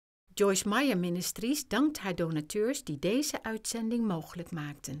Joyce Meyer Ministries dankt haar donateurs die deze uitzending mogelijk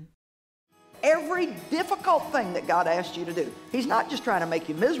maakten. Every difficult thing that God asked you to do, He's not just trying to make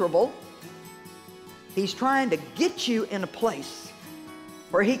you miserable. He's trying to get you in a place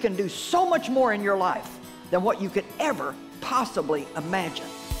where He can do so much more in your life than what you could ever possibly imagine.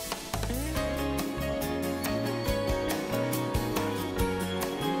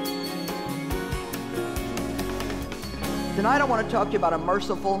 Tonight I want to talk to you about a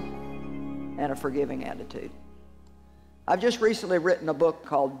merciful and a forgiving attitude. I've just recently written a book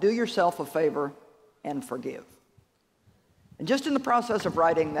called Do Yourself a Favor and Forgive. And just in the process of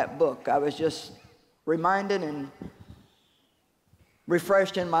writing that book, I was just reminded and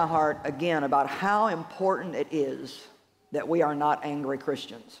refreshed in my heart again about how important it is that we are not angry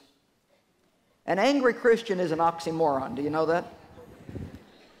Christians. An angry Christian is an oxymoron. Do you know that?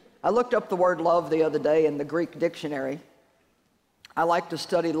 I looked up the word love the other day in the Greek dictionary. I like to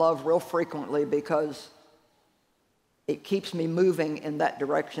study love real frequently because it keeps me moving in that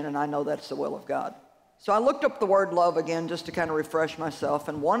direction, and I know that's the will of God. So I looked up the word love again just to kind of refresh myself,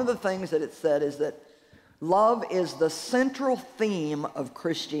 and one of the things that it said is that love is the central theme of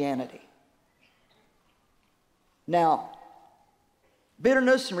Christianity. Now,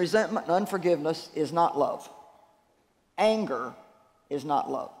 bitterness and resentment and unforgiveness is not love. Anger is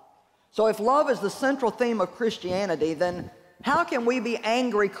not love. So if love is the central theme of Christianity, then how can we be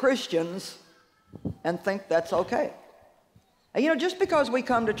angry Christians and think that's okay? And you know, just because we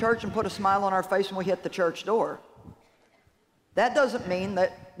come to church and put a smile on our face when we hit the church door, that doesn't mean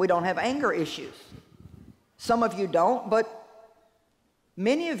that we don't have anger issues. Some of you don't, but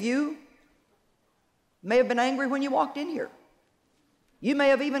many of you may have been angry when you walked in here. You may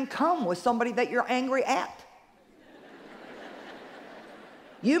have even come with somebody that you're angry at.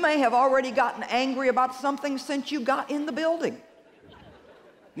 You may have already gotten angry about something since you got in the building.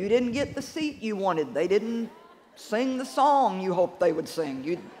 You didn't get the seat you wanted. They didn't sing the song you hoped they would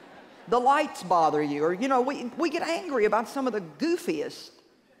sing. The lights bother you. Or, you know, we get angry about some of the goofiest,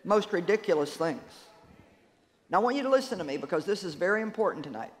 most ridiculous things. Now, I want you to listen to me because this is very important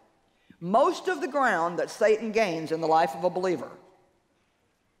tonight. Most of the ground that Satan gains in the life of a believer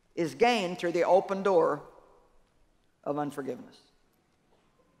is gained through the open door of unforgiveness.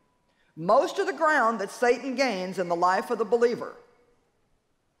 Most of the ground that Satan gains in the life of the believer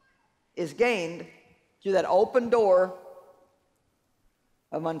is gained through that open door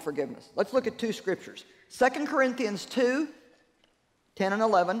of unforgiveness. Let's look at two scriptures. 2 Corinthians 2, 10 and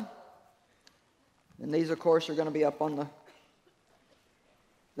 11. And these, of course, are going to be up on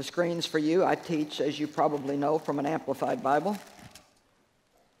the screens for you. I teach, as you probably know, from an Amplified Bible.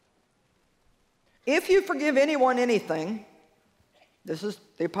 If you forgive anyone anything, this is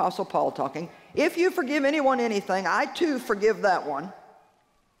the Apostle Paul talking. If you forgive anyone anything, I too forgive that one.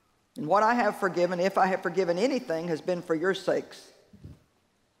 And what I have forgiven, if I have forgiven anything, has been for your sakes,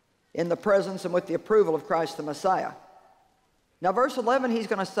 in the presence and with the approval of Christ the Messiah. Now, verse 11, he's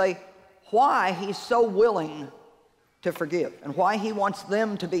going to say why he's so willing to forgive and why he wants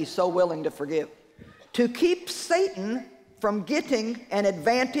them to be so willing to forgive. To keep Satan from getting an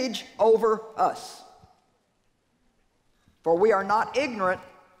advantage over us. For we are not ignorant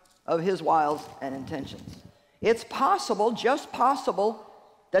of his wiles and intentions. It's possible, just possible,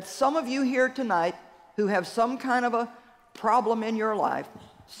 that some of you here tonight who have some kind of a problem in your life,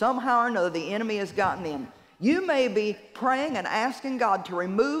 somehow or another the enemy has gotten in. You may be praying and asking God to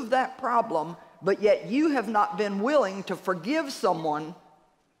remove that problem, but yet you have not been willing to forgive someone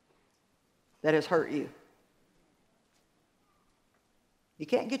that has hurt you. You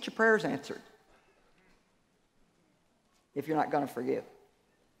can't get your prayers answered if you're not going to forgive.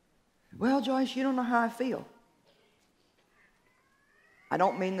 Well, Joyce, you don't know how I feel. I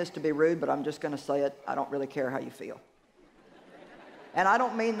don't mean this to be rude, but I'm just going to say it. I don't really care how you feel. And I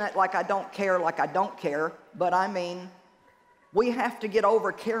don't mean that like I don't care, but I mean we have to get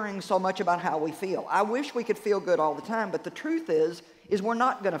over caring so much about how we feel. I wish we could feel good all the time, but the truth is we're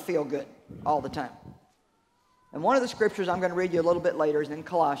not going to feel good all the time. And one of the scriptures I'm going to read you a little bit later is in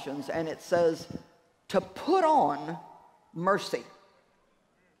Colossians, and it says to put on mercy.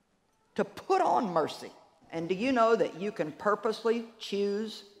 To put on mercy. And do you know that you can purposely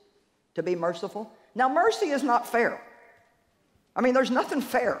choose to be merciful? Now, mercy is not fair. I mean, there's nothing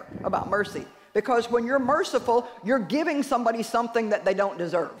fair about mercy, because when you're merciful, you're giving somebody something that they don't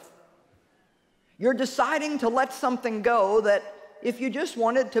deserve. You're deciding to let something go that if you just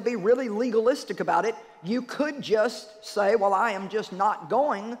wanted to be really legalistic about it, you could just say, well, I am just not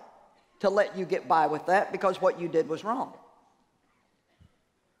going to let you get by with that because what you did was wrong.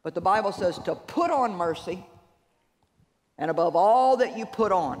 But the Bible says to put on mercy, and above all that you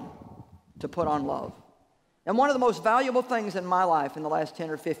put on, to put on love. And one of the most valuable things in my life in the last 10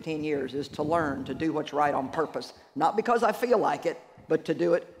 or 15 years is to learn to do what's right on purpose. Not because I feel like it, but to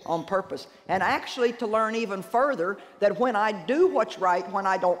do it on purpose. And actually to learn even further that when I do what's right, when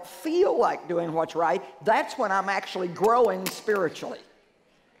I don't feel like doing what's right, that's when I'm actually growing spiritually.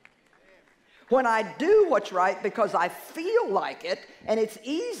 When I do what's right because I feel like it, and it's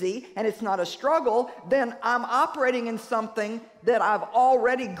easy, and it's not a struggle, then I'm operating in something that I've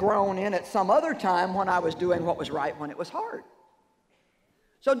already grown in at some other time when I was doing what was right when it was hard.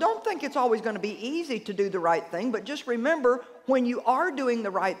 So don't think it's always going to be easy to do the right thing, but just remember, when you are doing the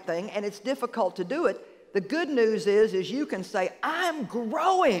right thing and it's difficult to do it, the good news is you can say, I'm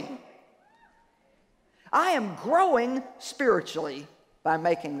growing. I am growing spiritually by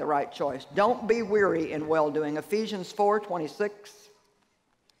making the right choice. Don't be weary in well-doing. Ephesians 4:26.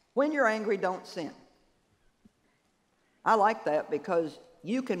 When you're angry, don't sin. I like that because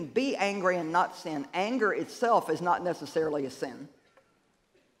you can be angry and not sin. Anger itself is not necessarily a sin.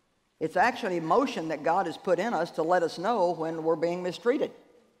 It's actually emotion that God has put in us to let us know when we're being mistreated.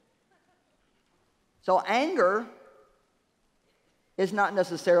 So anger is not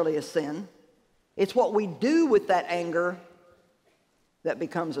necessarily a sin. It's what we do with that anger that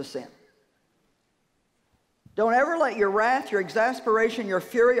becomes a sin. Don't ever let your wrath, your exasperation, your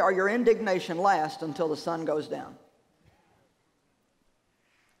fury, or your indignation last until the sun goes down.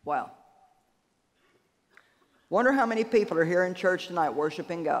 Wow. Wonder how many people are here in church tonight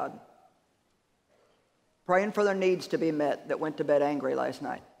worshiping God, praying for their needs to be met, that went to bed angry last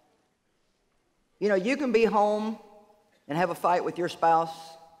night. You know, you can be home and have a fight with your spouse,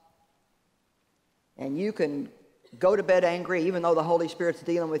 and you can go to bed angry even though the Holy Spirit's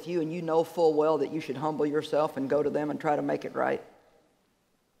dealing with you, and you know full well that you should humble yourself and go to them and try to make it right,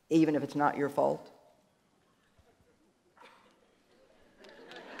 even if it's not your fault.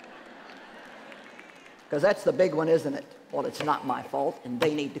 Because that's the big one, isn't it? Well, it's not my fault, and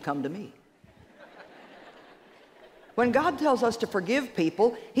they need to come to me. When God tells us to forgive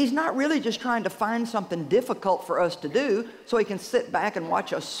people, He's not really just trying to find something difficult for us to do so He can sit back and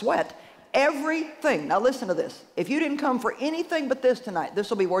watch us sweat. Everything, now listen to this. If you didn't come for anything but this tonight, this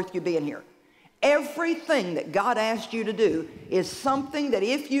will be worth you being here. Everything that God asked you to do is something that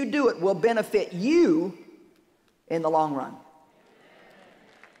if you do it will benefit you in the long run.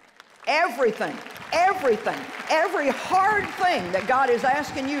 Everything, everything, every hard thing that God is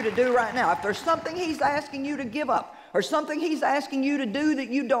asking you to do right now, if there's something He's asking you to give up, or something He's asking you to do that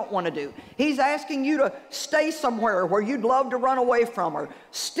you don't want to do, He's asking you to stay somewhere where you'd love to run away from, or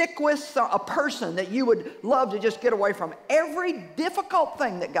stick with a person that you would love to just get away from. Every difficult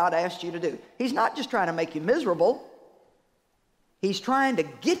thing that God asked you to do, He's not just trying to make you miserable. He's trying to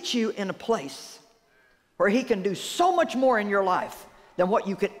get you in a place where He can do so much more in your life than what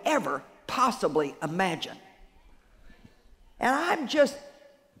you could ever possibly imagine. And I'm just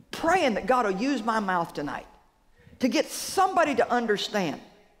praying that God will use my mouth tonight to get somebody to understand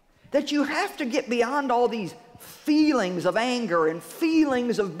that you have to get beyond all these feelings of anger and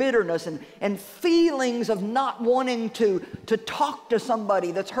feelings of bitterness and feelings of not wanting to talk to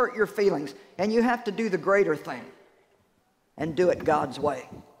somebody that's hurt your feelings. And you have to do the greater thing and do it God's way.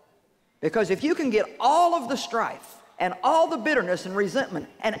 Because if you can get all of the strife and all the bitterness and resentment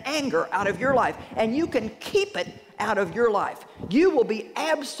and anger out of your life, and you can keep it out of your life, you will be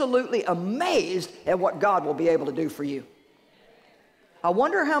absolutely amazed at what God will be able to do for you. I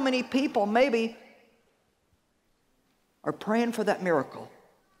wonder how many people maybe are praying for that miracle,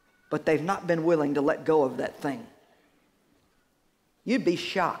 but they've not been willing to let go of that thing. You'd be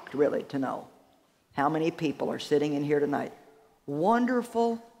shocked, really, to know how many people are sitting in here tonight.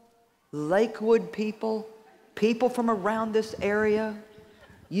 Wonderful Lakewood people, people from around this area.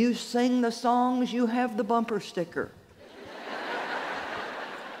 You sing the songs, you have the bumper sticker.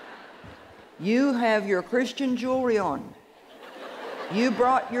 You have your Christian jewelry on. You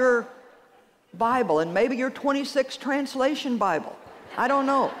brought your Bible, and maybe your 26 translation Bible. I don't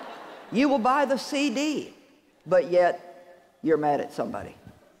know. You will buy the CD, but yet you're mad at somebody.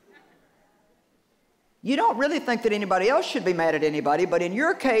 You don't really think that anybody else should be mad at anybody, but in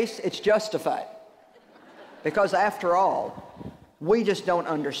your case, it's justified. Because after all, we just don't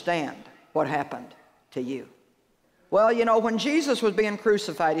understand what happened to you. Well, you know, when Jesus was being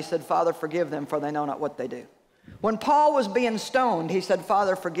crucified, He said, Father, forgive them, for they know not what they do. When Paul was being stoned, he said,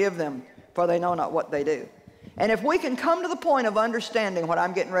 Father, forgive them, for they know not what they do. And if we can come to the point of understanding what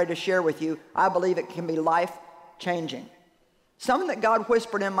I'm getting ready to share with you, I believe it can be life-changing. Something that God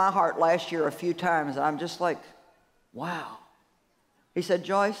whispered in my heart last year a few times, and I'm just like, wow. He said,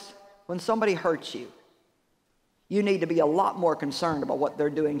 Joyce, when somebody hurts you, you need to be a lot more concerned about what they're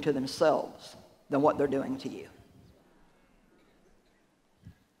doing to themselves than what they're doing to you.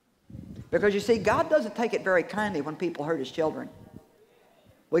 Because you see, God doesn't take it very kindly when people hurt his children.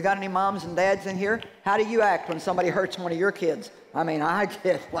 We got any moms and dads in here? How do you act when somebody hurts one of your kids? I mean, I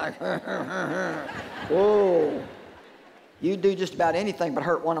get like, whoa. You do just about anything but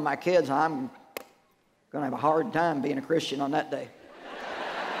hurt one of my kids, I'm going to have a hard time being a Christian on that day.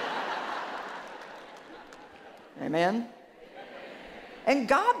 Amen? And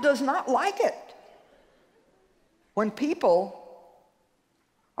God does not like it when people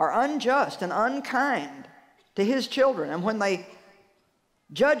are unjust and unkind to his children, and when they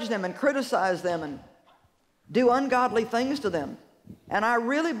judge them and criticize them and do ungodly things to them. And I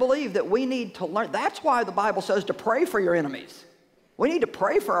really believe that we need to learn. That's why the Bible says to pray for your enemies. We need to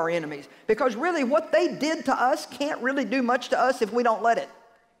pray for our enemies, because really what they did to us can't really do much to us if we don't let it.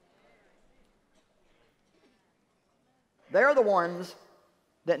 They're the ones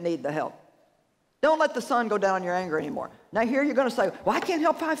that need the help. Don't let the sun go down on your anger anymore. Now here you're going to say, well, I can't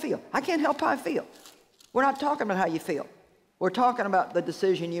help how I feel. I can't help how I feel. We're not talking about how you feel. We're talking about the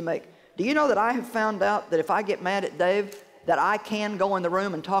decision you make. Do you know that I have found out that if I get mad at Dave, that I can go in the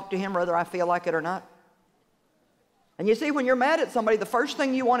room and talk to him whether I feel like it or not? And you see, when you're mad at somebody, the first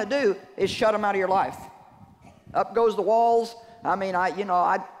thing you want to do is shut them out of your life. Up goes the walls. I mean,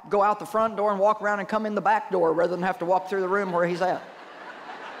 I'd go out the front door and walk around and come in the back door rather than have to walk through the room where he's at.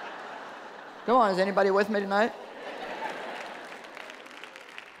 Come on, is anybody with me tonight?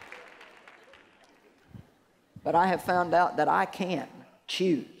 But I have found out that I can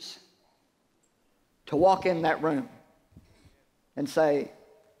choose to walk in that room and say,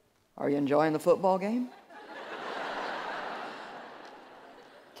 are you enjoying the football game?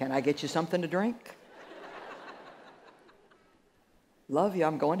 Can I get you something to drink? Love you,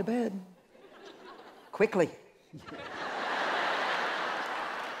 I'm going to bed. Quickly.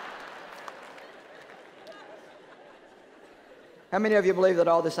 How many of you believe that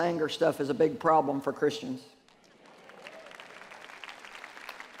all this anger stuff is a big problem for Christians?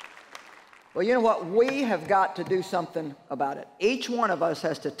 Well, you know what? We have got to do something about it. Each one of us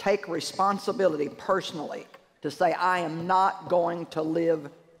has to take responsibility personally to say, I am not going to live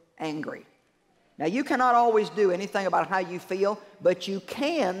angry. Now, you cannot always do anything about how you feel, but you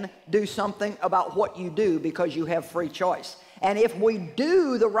can do something about what you do because you have free choice. And if we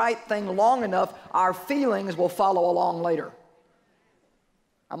do the right thing long enough, our feelings will follow along later.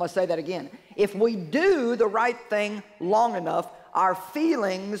 I'm going to say that again. If we do the right thing long enough, our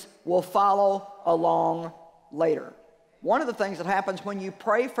feelings will follow along later. One of the things that happens when you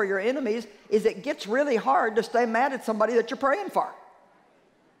pray for your enemies is it gets really hard to stay mad at somebody that you're praying for.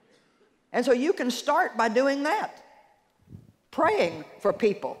 And so you can start by doing that. Praying for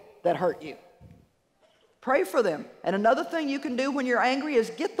people that hurt you. Pray for them. And another thing you can do when you're angry is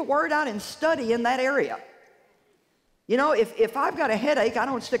get the word out and study in that area. You know, if I've got a headache, I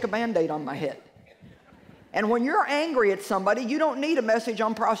don't stick a Band-Aid on my head. And when you're angry at somebody, you don't need a message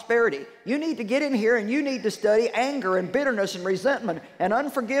on prosperity. You need to get in here and you need to study anger and bitterness and resentment and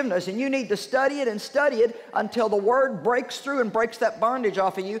unforgiveness. And you need to study it until the word breaks through and breaks that bondage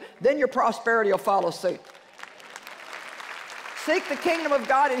off of you. Then your prosperity will follow suit. Seek the kingdom of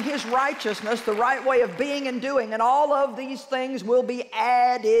God and his righteousness, the right way of being and doing, and all of these things will be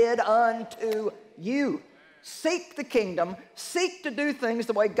added unto you. Seek the kingdom, seek to do things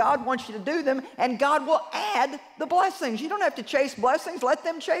the way God wants you to do them, and God will add the blessings. You don't have to chase blessings, let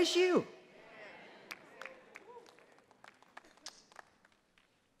them chase you.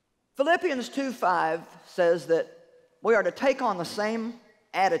 Philippians 2:5 says that we are to take on the same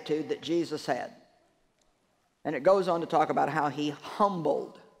attitude that Jesus had. And it goes on to talk about how he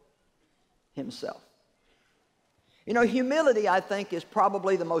humbled himself. You know, humility, I think, is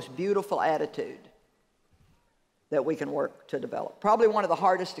probably the most beautiful attitude that we can work to develop. Probably one of the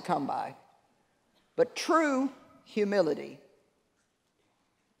hardest to come by. But true humility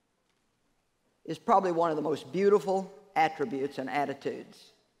is probably one of the most beautiful attributes and attitudes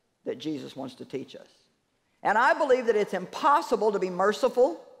that Jesus wants to teach us. And I believe that it's impossible to be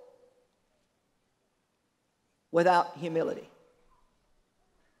merciful without humility.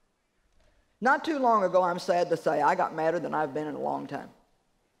 Not too long ago, I'm sad to say, I got madder than I've been in a long time.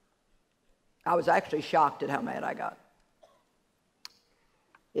 I was actually shocked at how mad I got.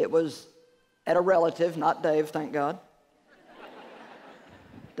 It was at a relative, not Dave, thank God.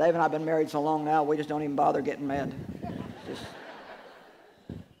 Dave and I have been married so long now, we just don't even bother getting mad. Just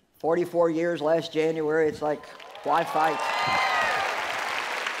 44 years last January, it's like, why fight?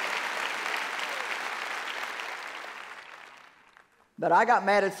 But I got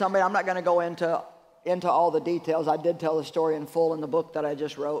mad at somebody. I'm not going to go into into all the details. I did tell the story in full in the book that I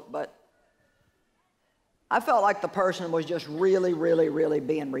just wrote, but I felt like the person was just really, really, really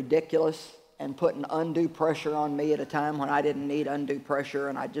being ridiculous and putting undue pressure on me at a time when I didn't need undue pressure,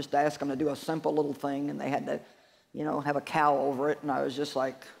 and I just asked them to do a simple little thing, and they had to, you know, have a cow over it, and I was just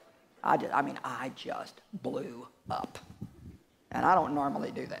like, I just blew up. And I don't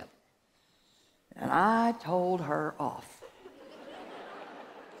normally do that. And I told her off.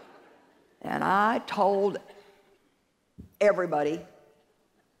 And I told everybody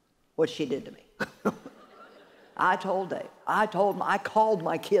what she did to me. I told Dave. I called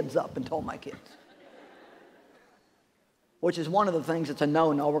my kids up and told my kids. Which is one of the things that's a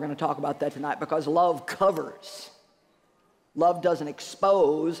no-no. We're going to talk about that tonight because love covers. Love doesn't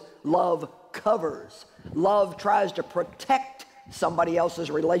expose. Love covers. Love tries to protect somebody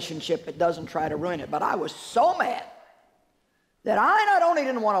else's relationship. It doesn't try to ruin it. But I was so mad that I not only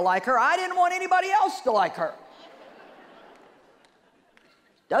didn't want to like her, I didn't want anybody else to like her.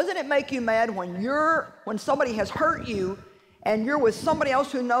 Doesn't it make you mad when somebody has hurt you and you're with somebody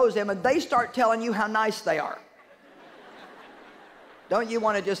else who knows them and they start telling you how nice they are? Don't you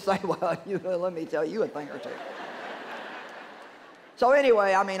want to just say, well, let me tell you a thing or two? So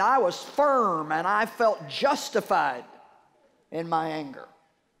anyway, I was firm and I felt justified in my anger.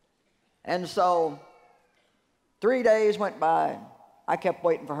 And so 3 days went by. I kept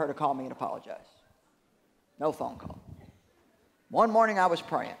waiting for her to call me and apologize. No phone call. One morning I was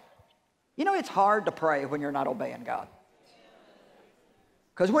praying. You know, it's hard to pray when you're not obeying God.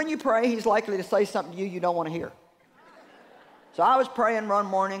 Because when you pray, He's likely to say something to you don't want to hear. So I was praying one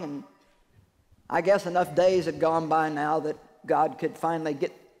morning, and I guess enough days had gone by now that God could finally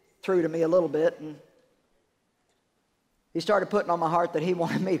get through to me a little bit, and He started putting on my heart that He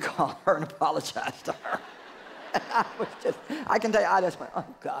wanted me to call her and apologize to her. And I can tell you, I just went, oh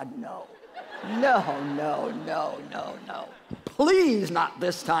God, no. No. Please not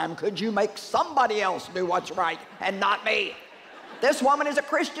this time. Could you make somebody else do what's right and not me? This woman is a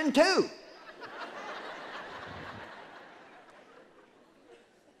Christian too.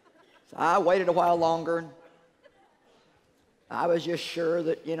 So I waited a while longer. I was just sure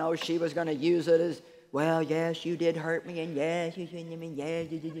that, she was going to use it as, well, yes, you did hurt me, and yes, you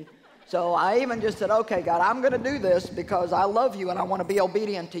did. So I even just said, okay, God, I'm going to do this because I love you and I want to be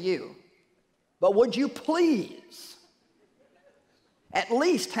obedient to you. But would you please at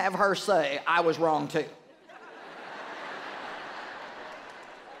least have her say, I was wrong too?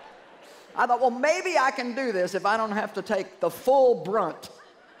 I thought, well, maybe I can do this if I don't have to take the full brunt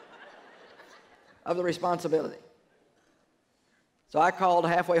of the responsibility. So I called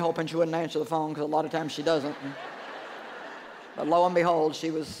halfway hoping she wouldn't answer the phone because a lot of times she doesn't. But lo and behold,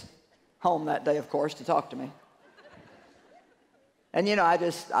 she was home that day, of course, to talk to me. And,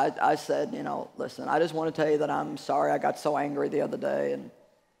 I said, listen, I just want to tell you that I'm sorry I got so angry the other day. And,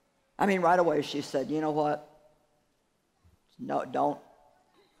 right away she said, you know what? No,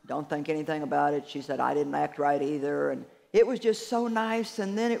 don't think anything about it. She said, I didn't act right either. And it was just so nice.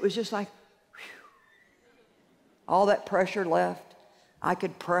 And then it was just like, whew, all that pressure left. I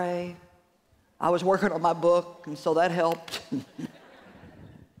could pray. I was working on my book, and so that helped.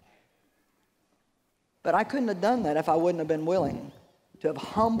 But I couldn't have done that if I wouldn't have been willing to have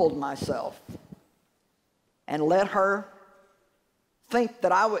humbled myself and let her think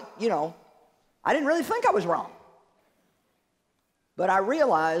that I would, I didn't really think I was wrong. But I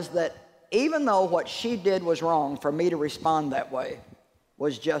realized that even though what she did was wrong, for me to respond that way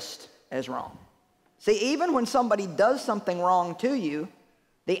was just as wrong. See, even when somebody does something wrong to you,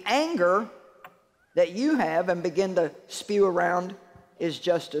 the anger that you have and begin to spew around is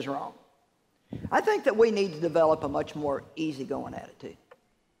just as wrong. I think that we need to develop a much more easygoing attitude.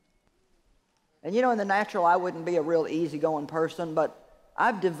 And in the natural, I wouldn't be a real easygoing person, but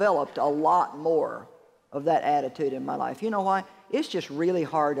I've developed a lot more of that attitude in my life. You know why? It's just really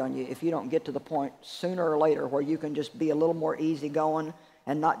hard on you if you don't get to the point sooner or later where you can just be a little more easygoing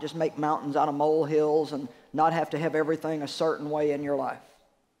and not just make mountains out of molehills and not have to have everything a certain way in your life.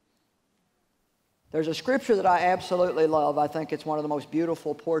 There's a scripture that I absolutely love. I think it's one of the most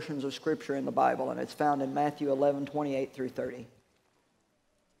beautiful portions of scripture in the Bible, and it's found in Matthew 11:28 through 30.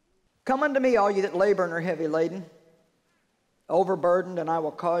 Come unto me, all you that labor and are heavy laden, overburdened, and I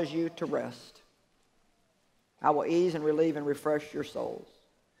will cause you to rest. I will ease and relieve and refresh your souls.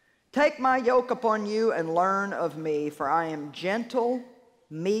 Take my yoke upon you and learn of me, for I am gentle,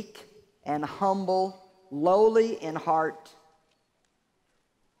 meek, and humble, lowly in heart.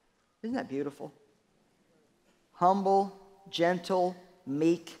 Isn't that beautiful? Humble, gentle,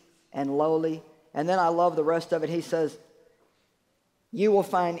 meek, and lowly. And then I love the rest of it. He says, you will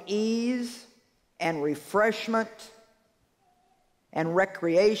find ease and refreshment and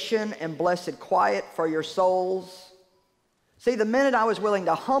recreation and blessed quiet for your souls. See, the minute I was willing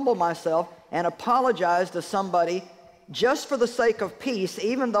to humble myself and apologize to somebody just for the sake of peace,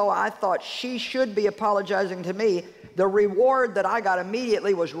 even though I thought she should be apologizing to me, the reward that I got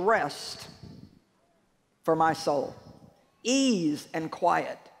immediately was rest for my soul, ease and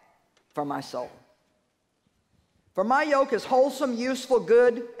quiet for my soul. For my yoke is wholesome, useful,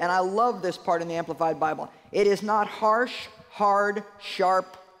 good, and I love this part in the Amplified Bible. It is not harsh, hard,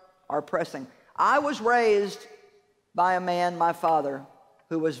 sharp, or pressing. I was raised by a man, my father,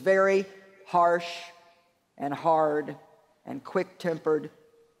 who was very harsh and hard and quick-tempered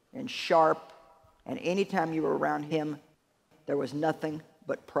and sharp, and anytime you were around him, there was nothing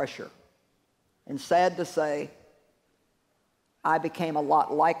but pressure. And sad to say, I became a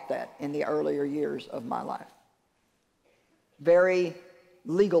lot like that in the earlier years of my life. Very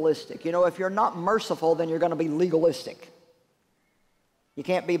legalistic. You know, if you're not merciful, then you're going to be legalistic. You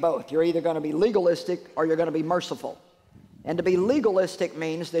can't be both. You're either going to be legalistic or you're going to be merciful. And to be legalistic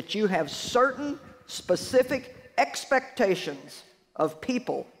means that you have certain specific expectations of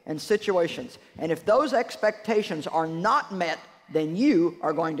people and situations. And if those expectations are not met, then you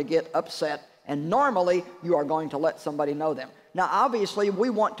are going to get upset. And normally, you are going to let somebody know them. Now, obviously, we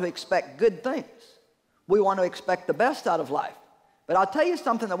want to expect good things. We want to expect the best out of life. But I'll tell you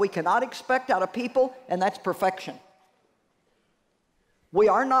something that we cannot expect out of people, and that's perfection. We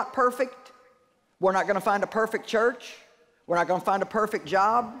are not perfect. We're not going to find a perfect church. We're not going to find a perfect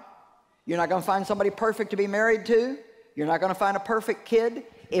job. You're not going to find somebody perfect to be married to. You're not going to find a perfect kid.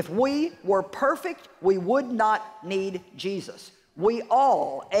 If we were perfect, we would not need Jesus. We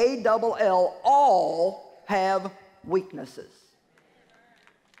all, A-double-L, all have weaknesses.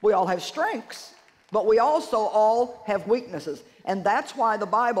 We all have strengths, but we also all have weaknesses. And that's why the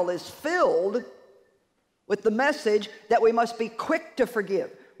Bible is filled with the message that we must be quick to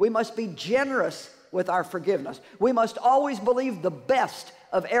forgive. We must be generous with our forgiveness. We must always believe the best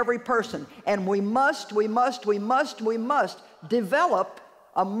of every person. And we must develop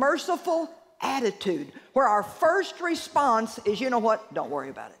a merciful attitude where our first response is, you know what? Don't worry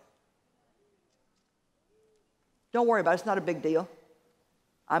about it. Don't worry about it. It's not a big deal.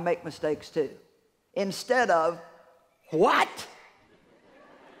 I make mistakes too. Instead of, what?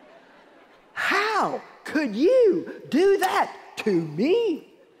 How could you do that to me?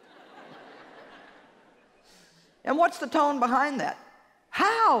 And what's the tone behind that?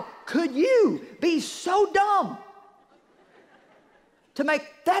 How could you be so dumb to make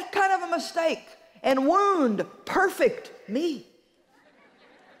that kind of a mistake and wound perfect me?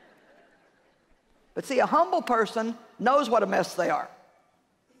 But see, a humble person knows what a mess they are.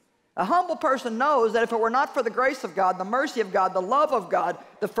 A humble person knows that if it were not for the grace of God, the mercy of God, the love of God,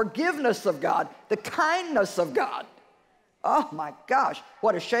 the forgiveness of God, the kindness of God, oh my gosh,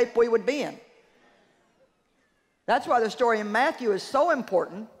 what a shape we would be in. That's why the story in Matthew is so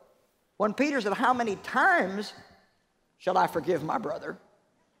important. When Peter said, how many times shall I forgive my brother?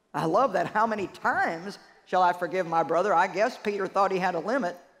 I love that. How many times shall I forgive my brother? I guess Peter thought he had a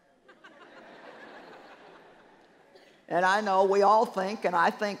limit. And I know we all think, and I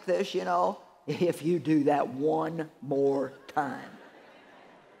think this, you know, if you do that one more time,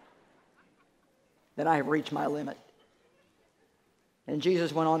 then I have reached my limit. And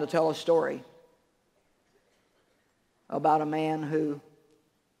Jesus went on to tell a story about a man who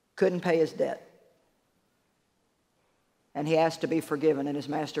couldn't pay his debt. And he asked to be forgiven, and his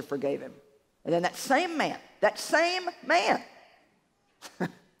master forgave him. And then that same man,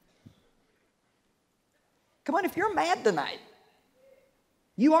 come on, if you're mad tonight,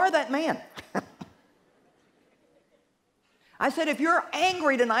 you are that man. I said, if you're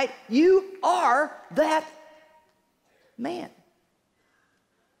angry tonight, you are that man.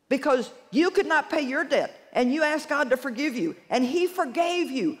 Because you could not pay your debt, and you asked God to forgive you, and He forgave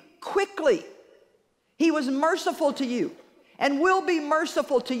you quickly. He was merciful to you, and will be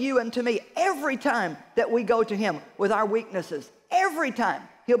merciful to you and to me every time that we go to Him with our weaknesses. Every time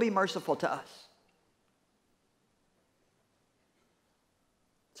He'll be merciful to us.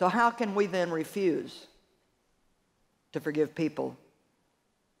 So how can we then refuse to forgive people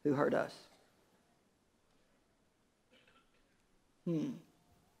who hurt us? It's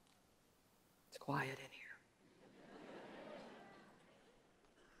quiet in here.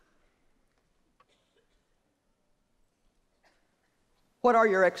 What are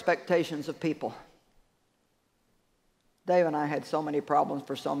your expectations of people? Dave and I had so many problems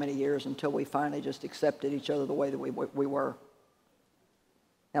for so many years until we finally just accepted each other the way that we were.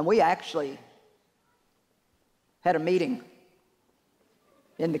 And we actually had a meeting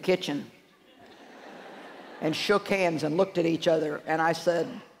in the kitchen and shook hands and looked at each other. And I said,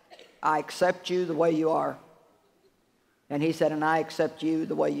 I accept you the way you are. And he said, and I accept you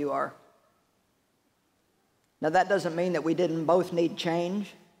the way you are. Now that doesn't mean that we didn't both need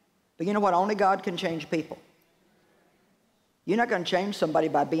change. But you know what? Only God can change people. You're not going to change somebody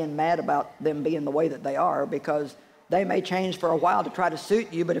by being mad about them being the way that they are, because they may change for a while to try to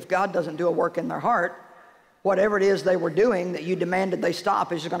suit you, but if God doesn't do a work in their heart, whatever it is they were doing that you demanded they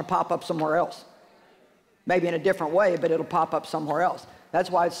stop is just going to pop up somewhere else. Maybe in a different way, but it'll pop up somewhere else. That's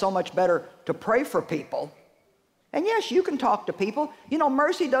why it's so much better to pray for people. And yes, you can talk to people. You know,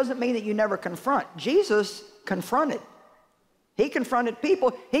 mercy doesn't mean that you never confront. Jesus confronted. He confronted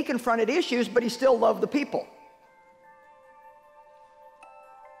people. He confronted issues, but he still loved the people.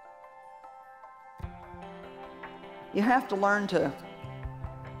 You have to learn to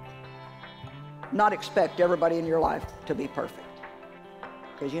not expect everybody in your life to be perfect.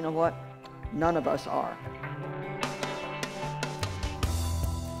 Because you know what? None of us are.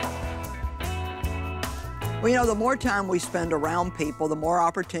 Well, you know, the more time we spend around people, the more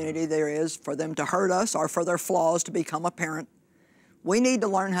opportunity there is for them to hurt us or for their flaws to become apparent. We need to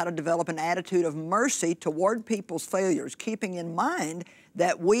learn how to develop an attitude of mercy toward people's failures, keeping in mind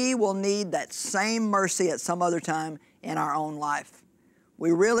that we will need that same mercy at some other time in our own life.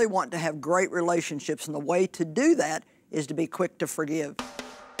 We really want to have great relationships, and the way to do that is to be quick to forgive.